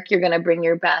of work, you're going to bring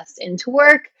your best into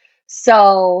work.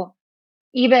 So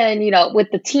even, with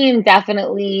the team,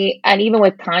 definitely, and even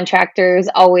with contractors,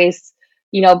 always,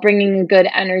 bringing a good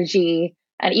energy.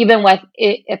 And even with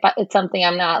it, if it's something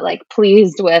I'm not like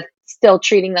pleased with, still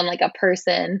treating them like a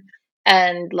person.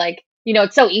 And like,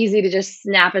 it's so easy to just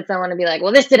snap at someone and be like,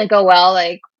 well, this didn't go well,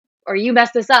 like, or you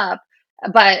messed this up.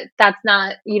 But that's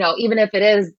not, even if it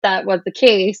is, that was the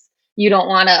case, you don't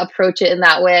want to approach it in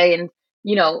that way. And,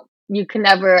 you can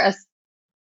never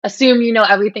assume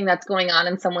everything that's going on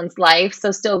in someone's life.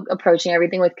 So still approaching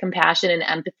everything with compassion and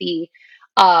empathy,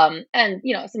 and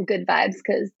some good vibes,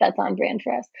 because that's on brand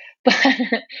for us. But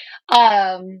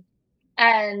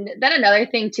and then another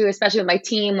thing too, especially with my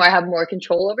team where I have more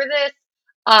control over this,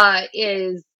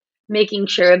 is making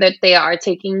sure that they are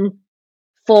taking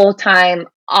full time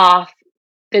off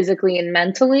physically and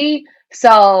mentally.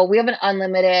 So we have an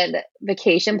unlimited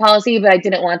vacation policy, but I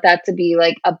didn't want that to be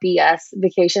like a BS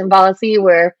vacation policy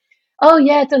where, oh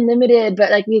yeah, it's unlimited, but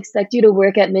like we expect you to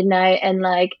work at midnight and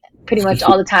like pretty much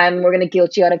all the time we're going to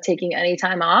guilt you out of taking any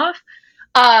time off.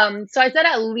 So I said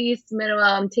at least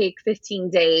minimum take 15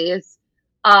 days.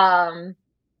 So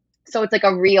it's like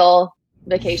a real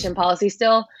vacation policy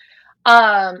still.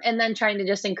 And then trying to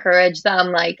just encourage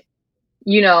them, like,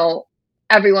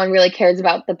 everyone really cares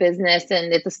about the business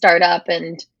and it's a startup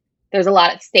and there's a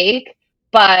lot at stake.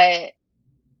 But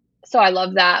so I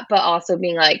love that, but also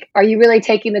being like, are you really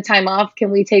taking the time off?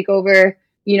 Can we take over,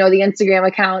 the Instagram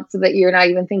account so that you're not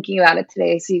even thinking about it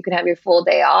today so you can have your full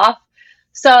day off?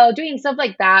 So doing stuff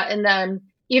like that. And then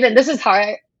even this is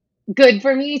hard, good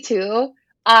for me too.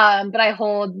 But I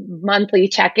hold monthly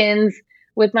check-ins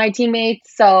with my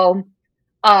teammates. So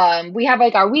we have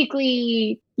like our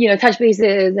weekly, touch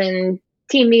bases and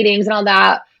team meetings and all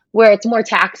that, where it's more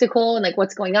tactical and like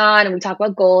what's going on. And we talk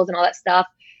about goals and all that stuff,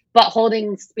 but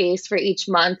holding space for each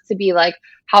month to be like,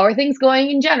 how are things going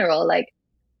in general? Like,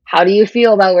 how do you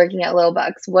feel about working at Little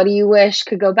Bucks? What do you wish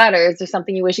could go better? Is there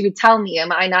something you wish you could tell me?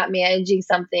 Am I not managing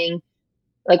something?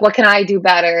 Like, what can I do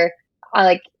better?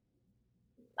 I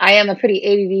am a pretty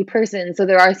ADD person. So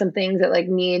there are some things that like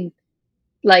need,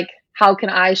 like, how can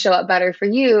I show up better for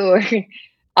you?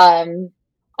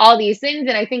 All these things.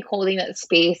 And I think holding that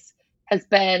space has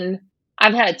been,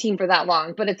 I've had a team for that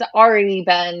long, but it's already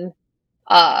been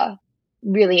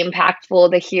really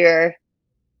impactful to hear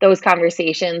those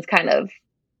conversations kind of,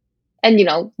 and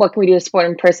what can we do to support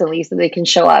them personally so they can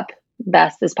show up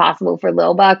best as possible for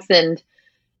Little Bucks. And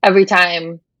every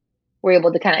time we're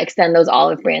able to kind of extend those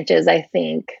olive branches, I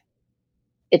think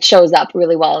it shows up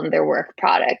really well in their work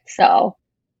product. So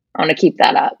I want to keep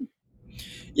that up.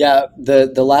 Yeah,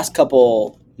 the last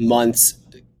couple months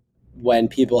when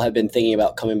people have been thinking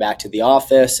about coming back to the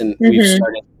office and we've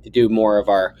started to do more of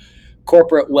our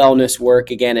corporate wellness work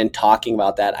again and talking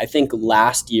about that, I think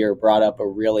last year brought up a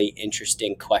really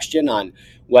interesting question on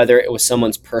whether it was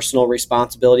someone's personal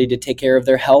responsibility to take care of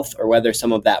their health or whether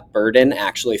some of that burden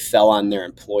actually fell on their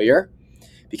employer.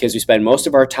 Because we spend most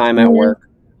of our time at work,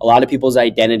 a lot of people's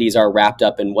identities are wrapped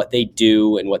up in what they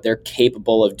do and what they're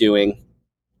capable of doing.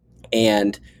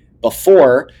 And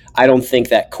before, I don't think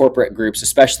that corporate groups,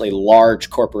 especially large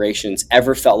corporations,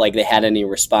 ever felt like they had any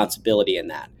responsibility in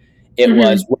that. It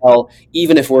was, well,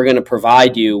 even if we're going to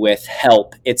provide you with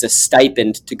help, it's a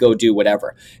stipend to go do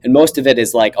whatever. And most of it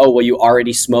is like, oh, well, you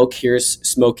already smoke, here's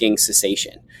smoking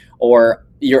cessation. Or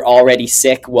you're already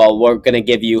sick, well, we're going to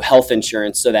give you health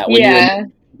insurance so that when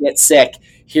you get sick,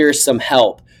 here's some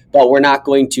help. But we're not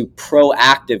going to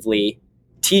proactively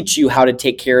teach you how to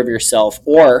take care of yourself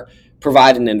or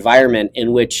provide an environment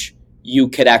in which you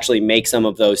could actually make some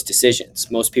of those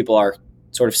decisions. Most people are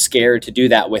sort of scared to do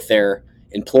that with their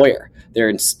employer.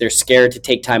 They're scared to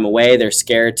take time away. They're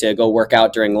scared to go work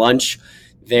out during lunch.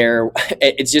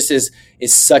 It just is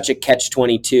such a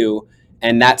catch-22.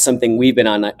 And that's something we've been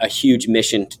on a huge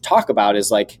mission to talk about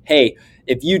is like, hey,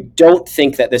 if you don't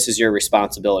think that this is your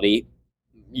responsibility,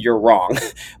 you're wrong.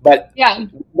 But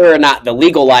whether or not the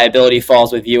legal liability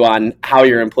falls with you on how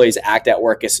your employees act at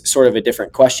work is sort of a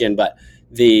different question. But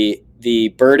the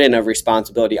burden of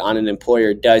responsibility on an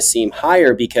employer does seem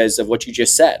higher because of what you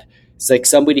just said. It's like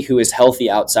somebody who is healthy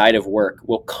outside of work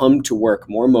will come to work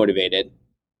more motivated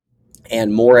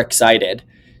and more excited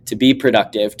to be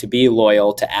productive, to be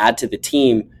loyal, to add to the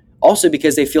team, also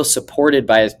because they feel supported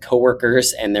by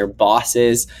coworkers and their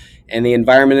bosses and the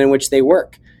environment in which they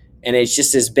work. And it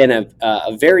just has been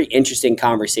a very interesting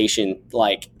conversation,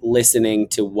 like listening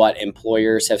to what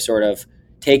employers have sort of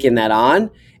taken that on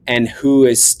and who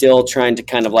is still trying to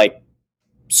kind of like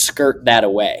skirt that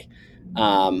away.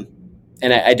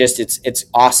 And I just, it's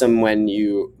awesome when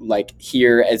you like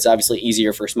hear, it's obviously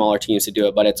easier for smaller teams to do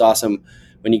it, but it's awesome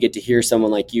when you get to hear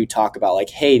someone like you talk about like,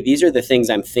 hey, these are the things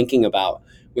I'm thinking about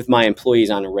with my employees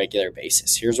on a regular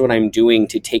basis. Here's what I'm doing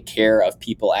to take care of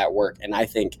people at work. And I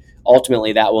think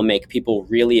ultimately that will make people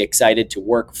really excited to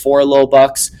work for Little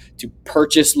Bucks, to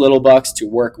purchase Little Bucks, to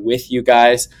work with you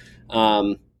guys.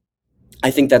 I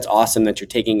think that's awesome that you're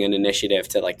taking an initiative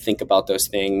to like think about those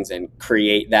things and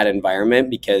create that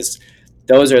environment, because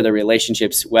those are the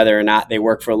relationships, whether or not they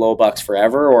work for Little Bucks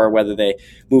forever or whether they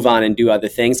move on and do other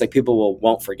things, like people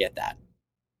won't forget that.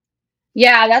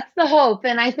 Yeah, that's the hope.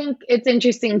 And I think it's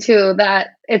interesting too that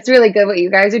it's really good what you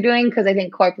guys are doing, because I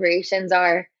think corporations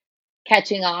are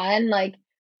catching on. Like,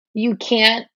 you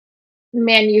can't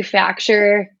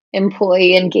manufacture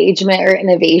employee engagement or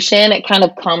innovation. It kind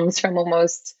of comes from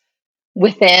almost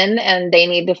within, and they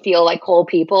need to feel like whole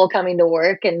people coming to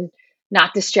work and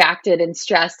not distracted and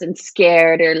stressed and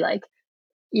scared, or like,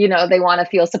 they want to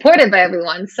feel supported by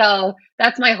everyone. So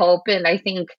that's my hope. And I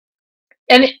think,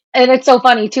 and it's so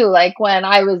funny too, like when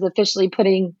I was officially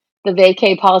putting the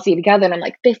vacay policy together, and I'm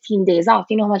like, 15 days off,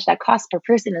 you know how much that costs per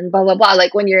person, and blah blah blah.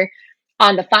 Like when you're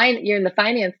you're in the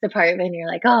finance department, you're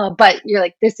like, oh, but you're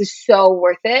like, this is so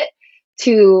worth it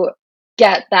to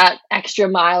get that extra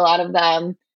mile out of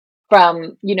them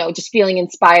from, just feeling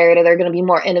inspired, or they're going to be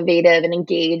more innovative and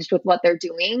engaged with what they're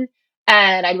doing.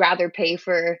 And I'd rather pay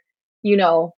for,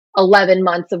 11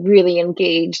 months of really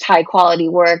engaged, high quality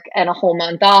work and a whole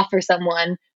month off for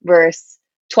someone versus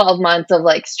 12 months of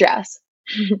like stress.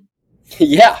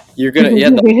 Yeah, you're gonna. Yeah,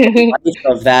 the life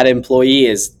of that employee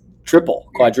is triple,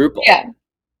 quadruple. Yeah.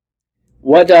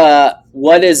 What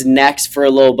is next for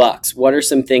Little Bucks? What are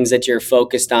some things that you're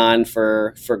focused on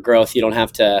for growth? You don't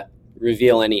have to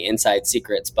reveal any inside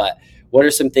secrets, but what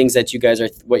are some things that you guys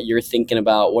what you're thinking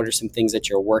about? What are some things that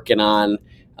you're working on?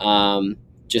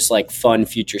 Just like fun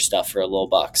future stuff for Little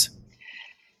Bucks.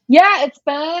 Yeah, it's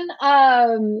been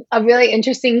a really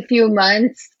interesting few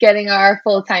months getting our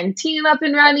full-time team up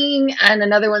and running, and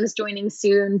another one's joining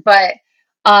soon. But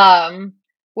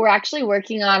we're actually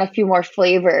working on a few more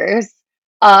flavors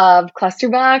of Cluster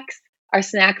Box, our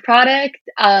snack product,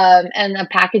 and a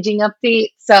packaging update.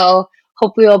 So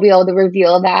hopefully we'll be able to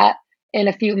reveal that in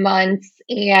a few months.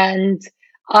 And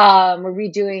we're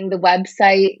redoing the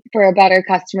website for a better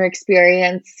customer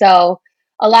experience. So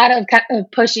a lot of kind of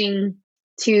pushing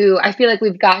to, I feel like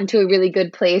we've gotten to a really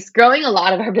good place, growing a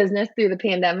lot of our business through the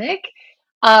pandemic,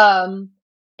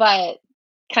 but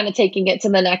kind of taking it to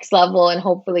the next level and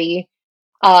hopefully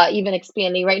even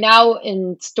expanding. Right now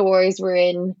in stores, we're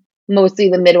in mostly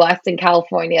the Midwest and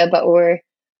California, but we're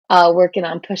working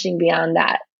on pushing beyond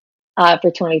that for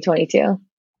 2022.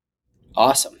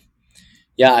 Awesome.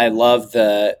 Yeah, I love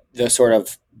the sort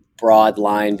of broad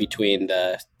line between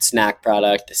the snack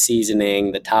product, the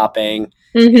seasoning, the topping.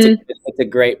 Mm-hmm. It's a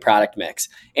great product mix.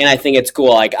 And I think it's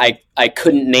cool. Like I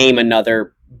couldn't name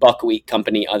another buckwheat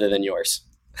company other than yours.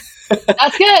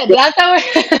 That's good. That's how we're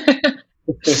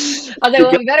I was like,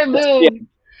 well, we better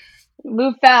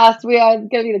move fast. We are going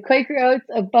to be the Quaker Oats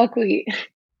of buckwheat.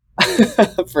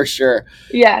 For sure.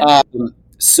 Yeah.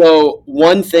 So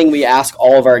one thing we ask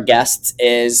all of our guests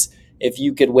is, if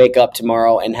you could wake up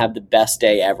tomorrow and have the best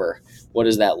day ever, what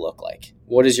does that look like?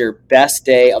 What is your best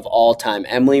day of all time?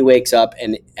 Emily wakes up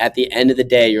and at the end of the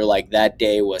day, you're like, that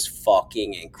day was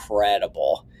fucking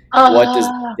incredible. What does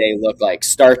the day look like,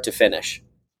 start to finish?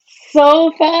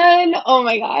 So fun. Oh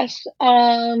my gosh.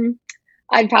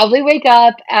 I'd probably wake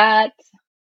up at,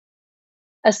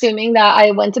 assuming that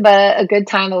I went to bed at a good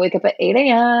time, I'll wake up at 8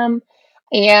 a.m.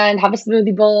 and have a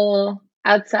smoothie bowl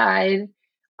outside.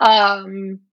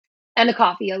 And a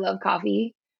coffee. I love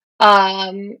coffee.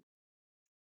 And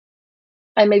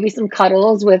maybe some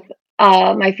cuddles with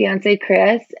my fiance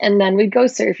Chris, and then we'd go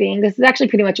surfing. This is actually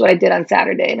pretty much what I did on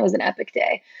Saturday, and it was an epic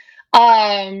day.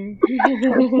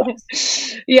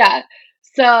 Yeah.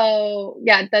 So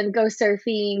yeah, then go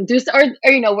surfing,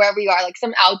 or wherever you are, like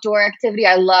some outdoor activity.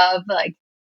 I love like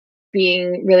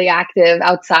being really active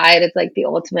outside. It's like the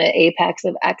ultimate apex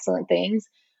of excellent things.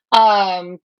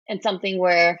 And something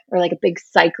or like a big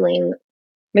cycling,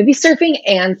 maybe surfing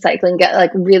and cycling, get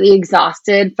like really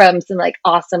exhausted from some like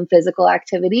awesome physical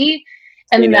activity.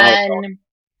 And then,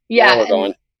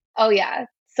 yeah. Oh yeah.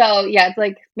 So yeah, it's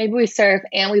like maybe we surf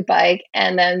and we bike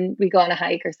and then we go on a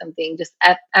hike or something, just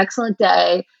excellent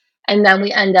day. And then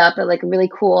we end up at like a really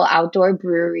cool outdoor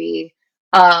brewery,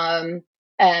 and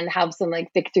have some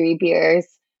like victory beers,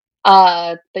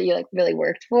 that you like really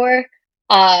worked for.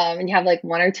 And you have like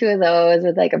one or two of those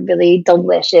with like a really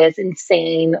delicious,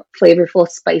 insane, flavorful,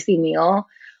 spicy meal.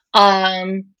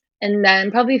 And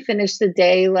then probably finish the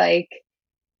day like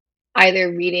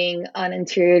either reading an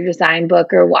interior design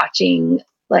book or watching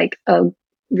like a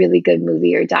really good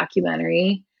movie or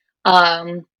documentary,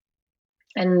 and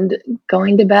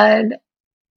going to bed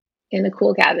in a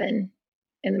cool cabin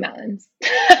in the mountains.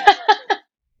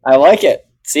 I like it.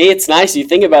 See, it's nice. You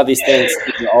think about these things.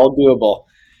 They're all doable.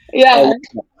 Yeah.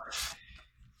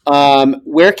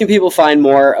 Where can people find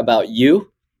more about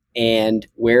you, and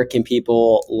where can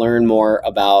people learn more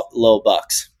about Lil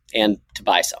Bucks and to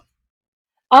buy some?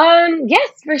 Yes,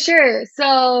 for sure.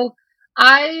 So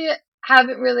I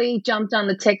haven't really jumped on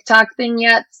the TikTok thing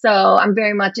yet, so I'm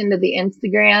very much into the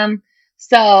Instagram.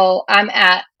 So I'm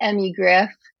at Emmy Griff,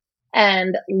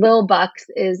 and Lil Bucks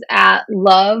is at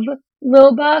Love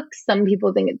Lil Bucks. Some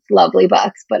people think it's Lovely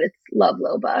Bucks, but it's Love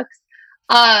Lil Bucks.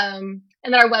 And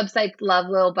then our website's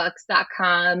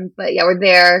lovelilbucks.com. But yeah, we're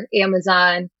there,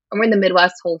 Amazon, and we're in the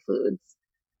Midwest Whole Foods.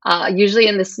 Usually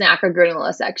in the snack or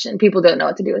granola section. People don't know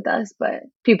what to do with us, but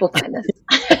people find us.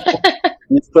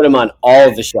 You just put them on all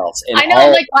of the shelves. I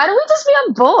know, like, why don't we just be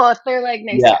on both? They're like,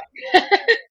 nice. Yeah.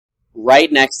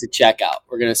 Right next to checkout.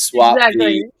 We're going to swap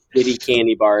the shitty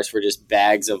candy bars for just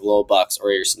bags of Lil Bucks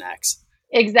or your snacks.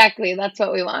 Exactly. That's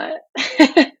what we want.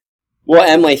 Well,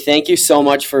 Emily, thank you so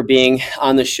much for being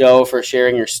on the show, for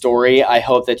sharing your story. I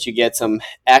hope that you get some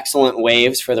excellent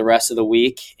waves for the rest of the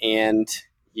week and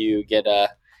you get a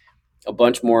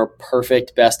bunch more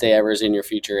perfect best day evers in your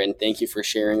future. And thank you for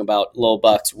sharing about Lil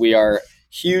Bucks. We are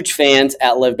huge fans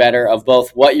at Live Better of both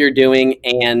what you're doing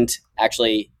and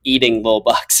actually eating Lil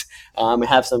Bucks. I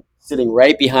have some sitting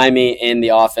right behind me in the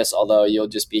office, although you'll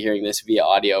just be hearing this via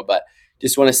audio. But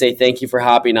just want to say thank you for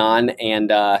hopping on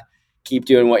and keep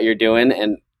doing what you're doing.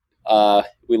 And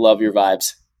we love your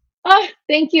vibes. Oh,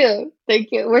 thank you. Thank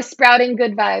you. We're sprouting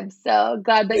good vibes. So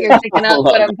glad that you're picking up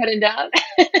what I'm putting down.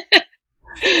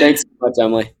 Thanks so much,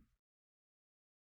 Emily.